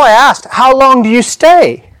 So I asked, how long do you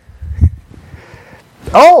stay?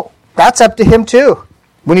 Oh, that's up to him too.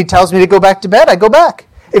 When he tells me to go back to bed, I go back.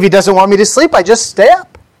 If he doesn't want me to sleep, I just stay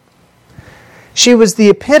up. She was the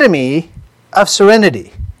epitome of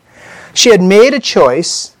serenity. She had made a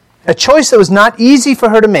choice that was not easy for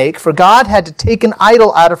her to make, for God had to take an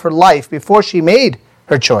idol out of her life before she made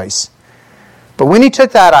her choice. But when he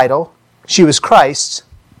took that idol, she was Christ,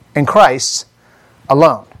 and Christ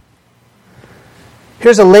alone.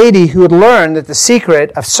 Here's a lady who had learned that the secret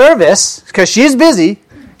of service, because she's busy,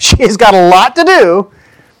 she's got a lot to do.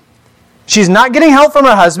 She's not getting help from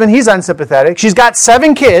her husband. He's unsympathetic. She's got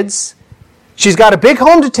 7 kids. She's got a big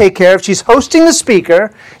home to take care of. She's hosting the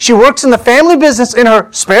speaker. She works in the family business in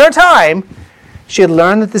her spare time. She had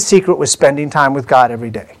learned that the secret was spending time with God every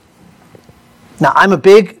day. Now, I'm a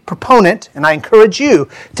big proponent, and I encourage you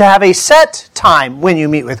to have a set time when you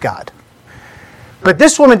meet with God. But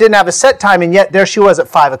this woman didn't have a set time, and yet there she was at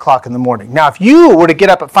 5 o'clock in the morning. Now, if you were to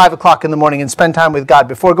get up at 5 o'clock in the morning and spend time with God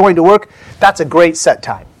before going to work, that's a great set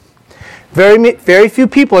time. Very few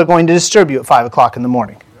people are going to disturb you at 5 o'clock in the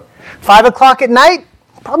morning. 5 o'clock at night,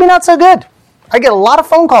 probably not so good. I get a lot of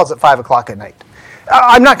phone calls at 5 o'clock at night.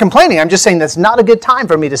 I'm not complaining. I'm just saying that's not a good time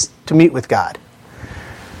for me to meet with God.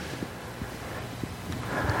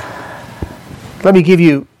 Let me give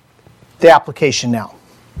you the application now.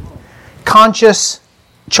 Conscious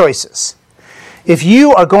choices. If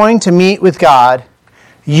you are going to meet with God,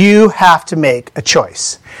 you have to make a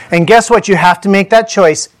choice. And guess what? You have to make that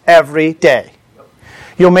choice every day.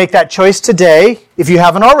 You'll make that choice today. If you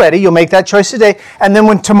haven't already, you'll make that choice today. And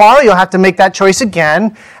then tomorrow you'll have to make that choice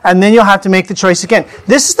again. And then you'll have to make the choice again.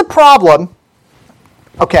 This is the problem.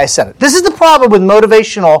 Okay, I said it. This is the problem with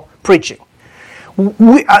motivational preaching.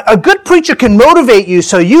 A good preacher can motivate you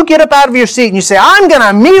so you get up out of your seat and you say, I'm going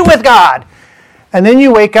to meet with God. And then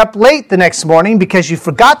you wake up late the next morning because you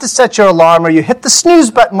forgot to set your alarm or you hit the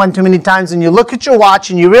snooze button one too many times and you look at your watch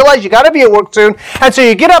and you realize you got to be at work soon. And so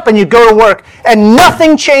you get up and you go to work and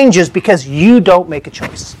nothing changes because you don't make a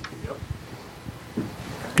choice.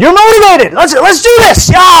 You're motivated. Let's do this.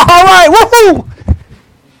 Yeah, all right. Woohoo!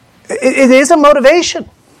 It is a motivation.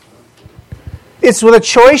 It's with a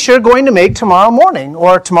choice you're going to make tomorrow morning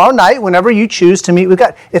or tomorrow night whenever you choose to meet with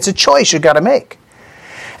God. It's a choice you've got to make.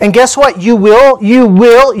 And guess what? You will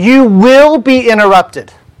be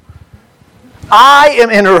interrupted. I am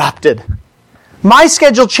interrupted. My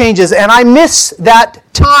schedule changes and I miss that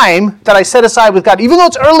time that I set aside with God, even though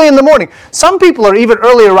it's early in the morning. Some people are even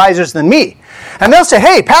earlier risers than me. And they'll say,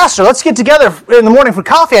 hey, Pastor, let's get together in the morning for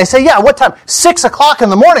coffee. I say, yeah, what time? 6 o'clock in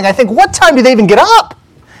the morning. I think, what time do they even get up?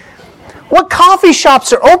 What coffee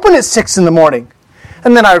shops are open at 6 in the morning?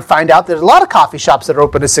 And then I would find out there's a lot of coffee shops that are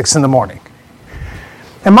open at 6 in the morning.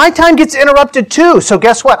 And my time gets interrupted too. So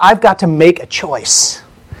guess what? I've got to make a choice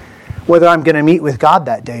whether I'm going to meet with God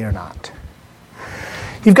that day or not.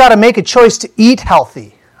 You've got to make a choice to eat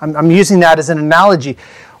healthy. I'm using that as an analogy.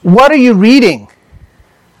 What are you reading?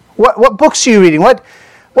 What books are you reading?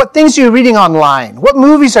 What things are you reading online? What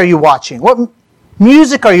movies are you watching? What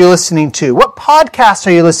music are you listening to? What podcasts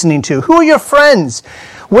are you listening to? Who are your friends?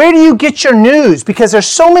 Where do you get your news? Because there's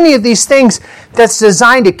so many of these things that's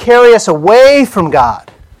designed to carry us away from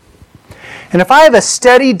God. And if I have a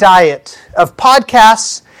steady diet of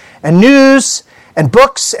podcasts and news and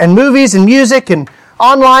books and movies and music and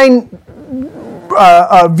online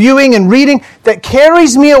viewing and reading that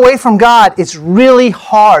carries me away from God, it's really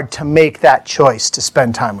hard to make that choice to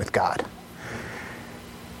spend time with God.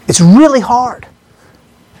 It's really hard.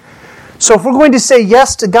 So if we're going to say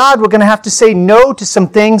yes to God, we're going to have to say no to some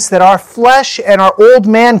things that our flesh and our old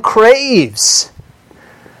man craves.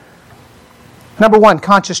 Number 1,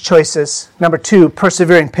 conscious choices. Number 2,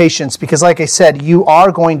 persevering patience. Because like I said, you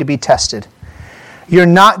are going to be tested. You're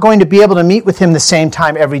not going to be able to meet with him the same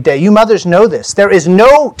time every day. You mothers know this. There is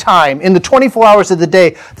no time in the 24 hours of the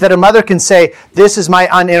day that a mother can say, this is my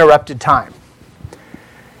uninterrupted time.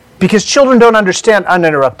 Because children don't understand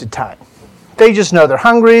uninterrupted time. They just know they're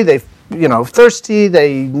hungry, they're thirsty,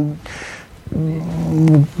 they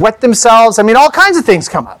wet themselves. I mean, all kinds of things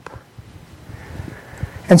come up.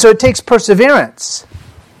 And so it takes perseverance.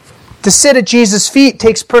 To sit at Jesus' feet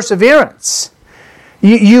takes perseverance.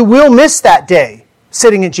 You will miss that day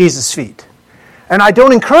sitting at Jesus' feet. And I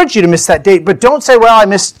don't encourage you to miss that day, but don't say, well, I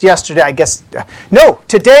missed yesterday, I guess. No,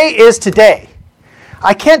 today is today.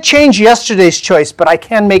 I can't change yesterday's choice, but I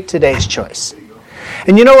can make today's choice.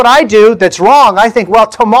 And you know what I do that's wrong? I think, well,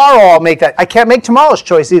 tomorrow I'll make that. I can't make tomorrow's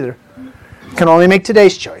choice either. I can only make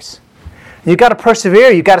today's choice. You've got to persevere.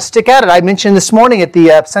 You've got to stick at it. I mentioned this morning at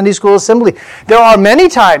the Sunday School Assembly, there are many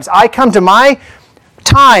times I come to my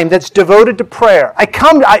time that's devoted to prayer.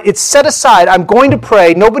 It's set aside. I'm going to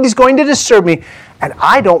pray. Nobody's going to disturb me. And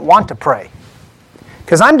I don't want to pray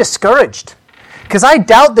because I'm discouraged. Because I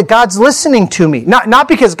doubt that God's listening to me. Not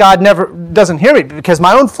because God never doesn't hear me, but because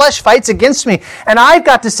my own flesh fights against me. And I've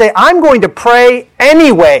got to say, I'm going to pray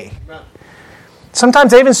anyway.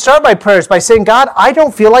 Sometimes I even start my prayers by saying, God, I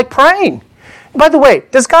don't feel like praying. By the way,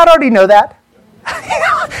 does God already know that?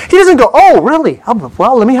 He doesn't go, oh, really?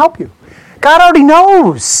 Well, let me help you. God already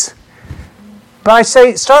knows. But I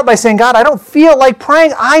start by saying, God, I don't feel like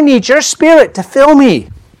praying. I need your Spirit to fill me,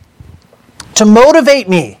 to motivate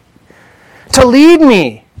me, to lead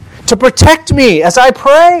me, to protect me as I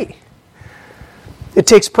pray. It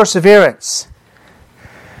takes perseverance.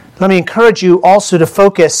 Let me encourage you also to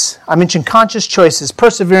focus. I mentioned conscious choices,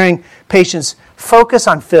 persevering, patience. Focus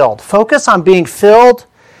on filled. Focus on being filled.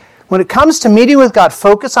 When it comes to meeting with God,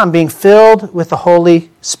 focus on being filled with the Holy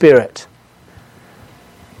Spirit.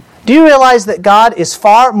 Do you realize that God is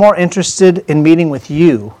far more interested in meeting with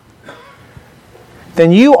you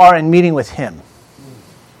than you are in meeting with Him?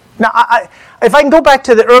 Now, if I can go back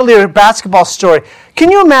to the earlier basketball story,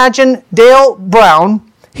 can you imagine Dale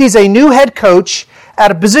Brown? He's a new head coach at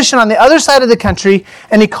a position on the other side of the country,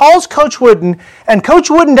 and he calls Coach Wooden, and Coach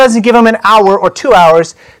Wooden doesn't give him an hour or 2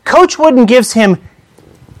 hours. Coach Wooden gives him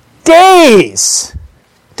days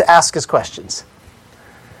to ask his questions.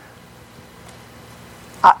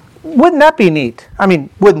 Wouldn't that be neat? I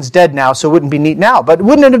mean, Wooden's dead now, so it wouldn't be neat now, but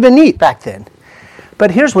wouldn't it have been neat back then?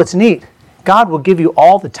 But here's what's neat. God will give you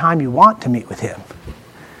all the time you want to meet with Him.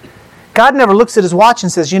 God never looks at His watch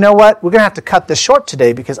and says, you know what, we're going to have to cut this short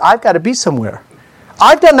today because I've got to be somewhere.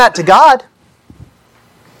 I've done that to God.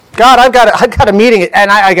 God, I've got a meeting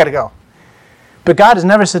and I got to go. But God has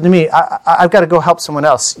never said to me, I've got to go help someone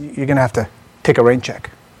else. You're going to have to take a rain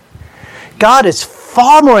check. God is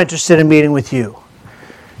far more interested in meeting with you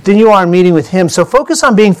than you are in meeting with Him. So focus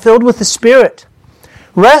on being filled with the Spirit.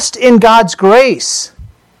 Rest in God's grace.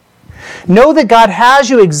 Know that God has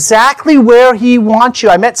you exactly where He wants you.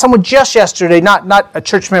 I met someone just yesterday, not a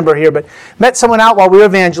church member here, but met someone out while we were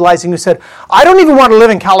evangelizing who said, I don't even want to live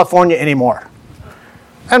in California anymore.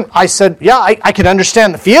 And I said, yeah, I can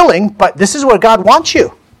understand the feeling, but this is where God wants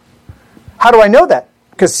you. How do I know that?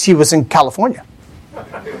 Because he was in California.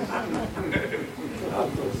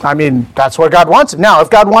 I mean, that's where God wants him. Now, if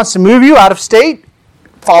God wants to move you out of state,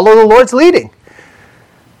 follow the Lord's leading.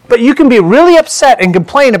 But you can be really upset and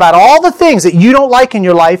complain about all the things that you don't like in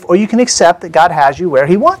your life, or you can accept that God has you where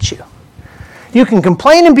He wants you. You can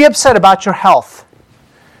complain and be upset about your health.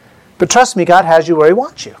 But trust me, God has you where He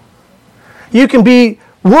wants you. You can be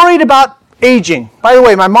worried about aging. By the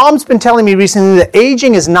way, my mom's been telling me recently that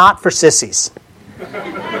aging is not for sissies.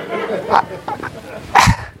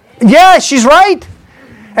 Yeah, she's right.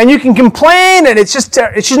 And you can complain, and it's just,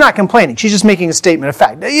 she's not complaining. She's just making a statement of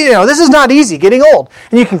fact. You know, this is not easy, getting old.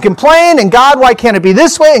 And you can complain, and God, why can't it be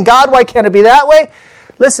this way? And God, why can't it be that way?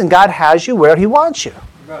 Listen, God has you where He wants you.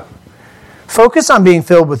 Focus on being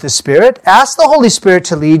filled with the Spirit. Ask the Holy Spirit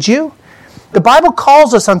to lead you. The Bible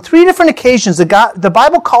calls us on 3 different occasions, the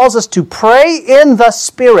Bible calls us to pray in the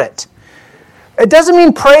Spirit. It doesn't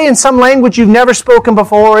mean pray in some language you've never spoken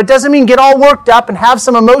before. It doesn't mean get all worked up and have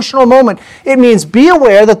some emotional moment. It means be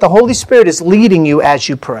aware that the Holy Spirit is leading you as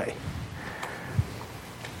you pray.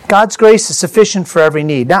 God's grace is sufficient for every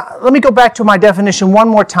need. Now, let me go back to my definition one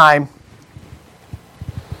more time.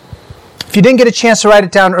 If you didn't get a chance to write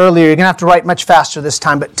it down earlier, you're going to have to write much faster this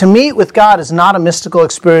time. But to meet with God is not a mystical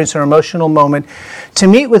experience or emotional moment. To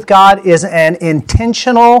meet with God is an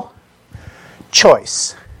intentional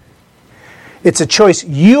choice. It's a choice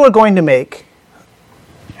you are going to make.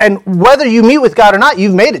 And whether you meet with God or not,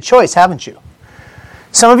 you've made a choice, haven't you?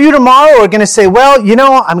 Some of you tomorrow are going to say, well, you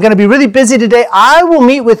know, I'm going to be really busy today. I will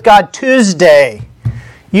meet with God Tuesday.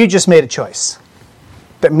 You just made a choice.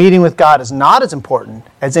 That meeting with God is not as important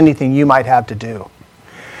as anything you might have to do.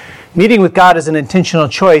 Meeting with God is an intentional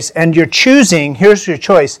choice, and you're choosing, here's your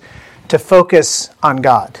choice, to focus on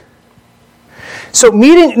God. So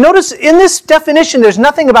notice in this definition, there's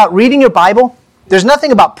nothing about reading your Bible. There's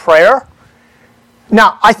nothing about prayer.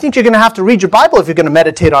 Now, I think you're going to have to read your Bible if you're going to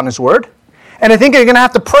meditate on His Word. And I think you're going to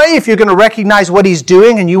have to pray if you're going to recognize what He's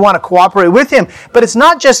doing and you want to cooperate with Him. But it's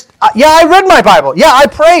not just, I read my Bible. Yeah, I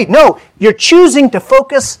prayed. No, you're choosing to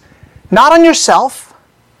focus not on yourself,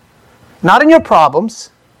 not on your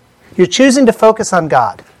problems. You're choosing to focus on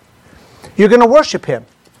God. You're going to worship Him.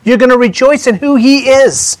 You're going to rejoice in who He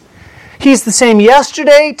is. He's the same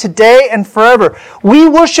yesterday, today, and forever. We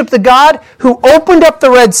worship the God who opened up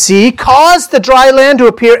the Red Sea, caused the dry land to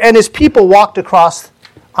appear, and His people walked across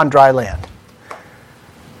on dry land.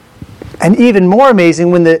 And even more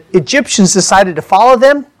amazing, when the Egyptians decided to follow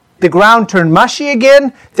them, the ground turned mushy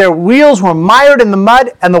again, their wheels were mired in the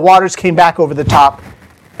mud, and the waters came back over the top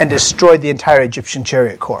and destroyed the entire Egyptian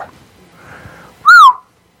chariot corps.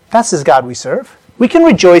 That's His God we serve. We can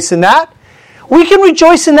rejoice in that. We can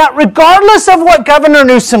rejoice in that regardless of what Governor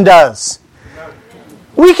Newsom does.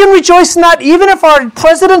 We can rejoice in that even if our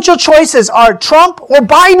presidential choices are Trump or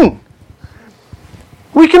Biden.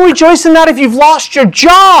 We can rejoice in that if you've lost your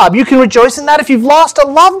job. You can rejoice in that if you've lost a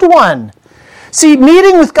loved one. See,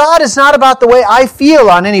 meeting with God is not about the way I feel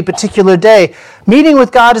on any particular day. Meeting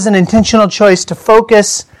with God is an intentional choice to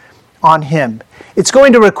focus on Him. It's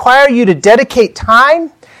going to require you to dedicate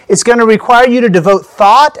time. It's going to require you to devote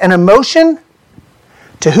thought and emotion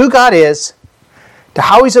to who God is, to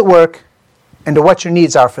how He's at work, and to what your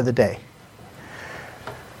needs are for the day.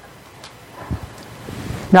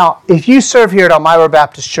 Now, if you serve here at Elmira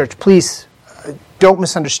Baptist Church, please don't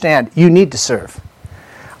misunderstand. You need to serve.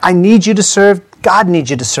 I need you to serve. God needs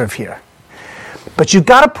you to serve here. But you've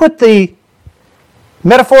got to put the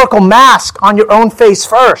metaphorical mask on your own face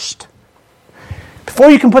first before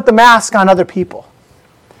you can put the mask on other people.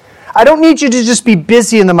 I don't need you to just be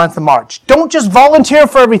busy in the month of March. Don't just volunteer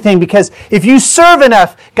for everything because if you serve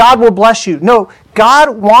enough, God will bless you. No,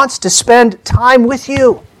 God wants to spend time with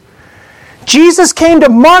you. Jesus came to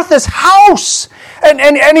Martha's house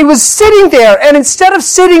and He was sitting there, and instead of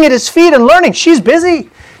sitting at His feet and learning, she's busy.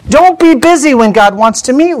 Don't be busy when God wants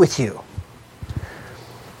to meet with you.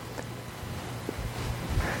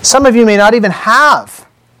 Some of you may not even have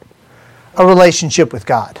a relationship with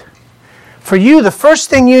God. For you, the first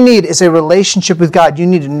thing you need is a relationship with God. You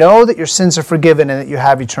need to know that your sins are forgiven and that you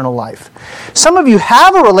have eternal life. Some of you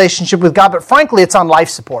have a relationship with God, but frankly, it's on life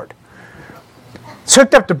support. It's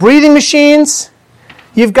hooked up to breathing machines.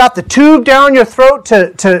 You've got the tube down your throat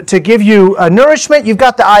to give you nourishment. You've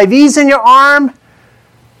got the IVs in your arm.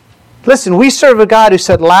 Listen, we serve a God who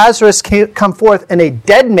said Lazarus come forth and a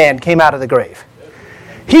dead man came out of the grave.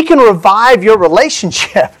 He can revive your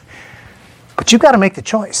relationship, but you've got to make the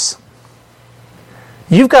choice.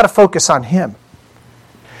 You've got to focus on Him.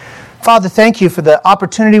 Father, thank You for the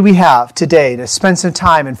opportunity we have today to spend some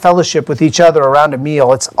time in fellowship with each other around a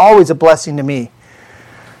meal. It's always a blessing to me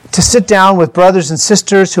to sit down with brothers and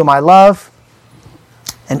sisters whom I love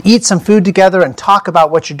and eat some food together and talk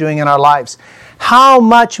about what You're doing in our lives. How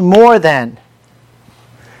much more then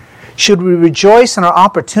should we rejoice in our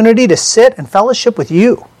opportunity to sit and fellowship with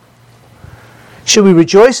You? Should we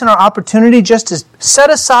rejoice in our opportunity just to set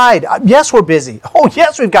aside? Yes, we're busy. Oh,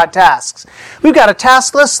 yes, we've got tasks. We've got a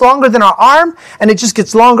task list longer than our arm, and it just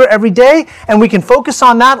gets longer every day, and we can focus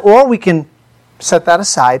on that, or we can set that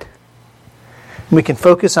aside. We can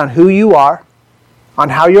focus on who You are, on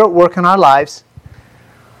how You're at work in our lives,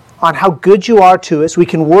 on how good You are to us. We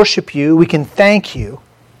can worship You, we can thank You,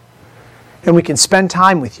 and we can spend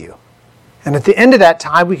time with You. And at the end of that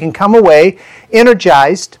time, we can come away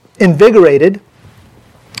energized, invigorated,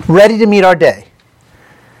 ready to meet our day.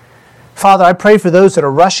 Father, I pray for those that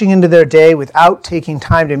are rushing into their day without taking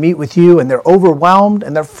time to meet with You, and they're overwhelmed,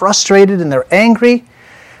 and they're frustrated, and they're angry,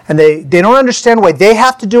 and they don't understand why they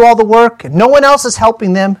have to do all the work, and no one else is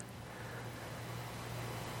helping them.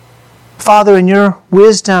 Father, in Your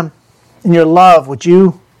wisdom, in Your love, would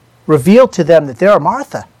You reveal to them that they're a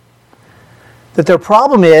Martha, that their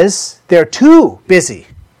problem is they're too busy.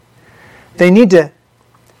 They need to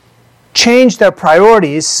change their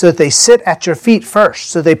priorities so that they sit at Your feet first,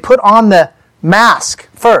 so they put on the mask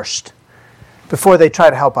first before they try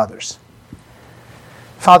to help others.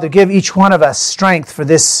 Father, give each one of us strength for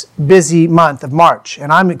this busy month of March.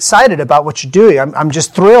 And I'm excited about what You're doing. I'm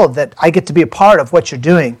just thrilled that I get to be a part of what You're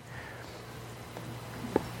doing.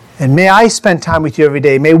 And may I spend time with You every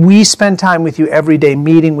day. May we spend time with You every day,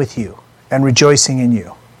 meeting with You and rejoicing in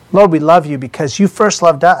You. Lord, we love you because you first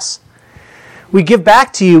loved us. We give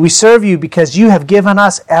back to you. We serve you because you have given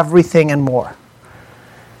us everything and more.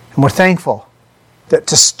 And we're thankful to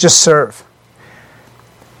just serve.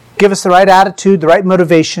 Give us the right attitude, the right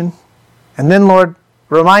motivation. And then, Lord,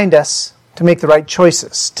 remind us to make the right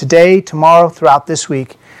choices today, tomorrow, throughout this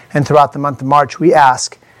week, and throughout the month of March. We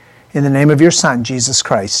ask in the name of your Son, Jesus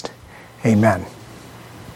Christ. Amen.